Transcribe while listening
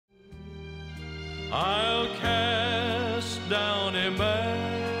I'll cast down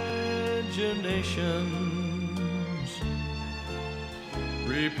imaginations,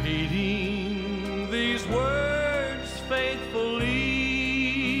 repeating these words faithfully.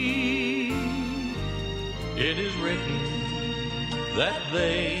 It is written that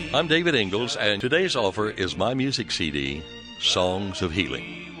they... I'm David Ingles, and today's offer is my music CD, Songs of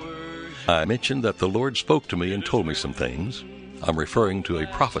Healing. I mentioned that the Lord spoke to me and told me some things. I'm referring to a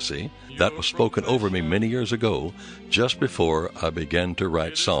prophecy that was spoken over me many years ago, just before I began to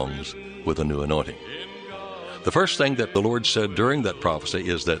write songs with a new anointing. The first thing that the Lord said during that prophecy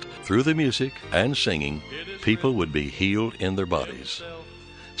is that through the music and singing, people would be healed in their bodies.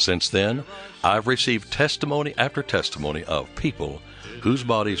 Since then, I've received testimony after testimony of people whose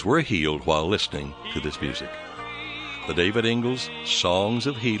bodies were healed while listening to this music. The David Ingles Songs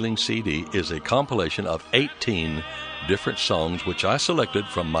of Healing CD is a compilation of 18 different songs which I selected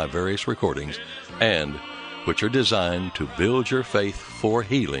from my various recordings and which are designed to build your faith for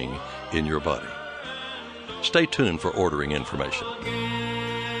healing in your body. Stay tuned for ordering information.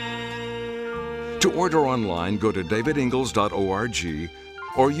 To order online, go to davidingles.org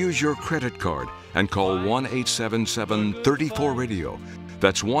or use your credit card and call 1-877-34-RADIO.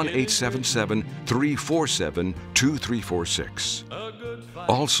 That's 1-877-347-2346.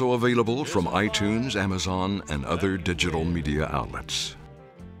 Also available from iTunes, Amazon, and other digital media outlets.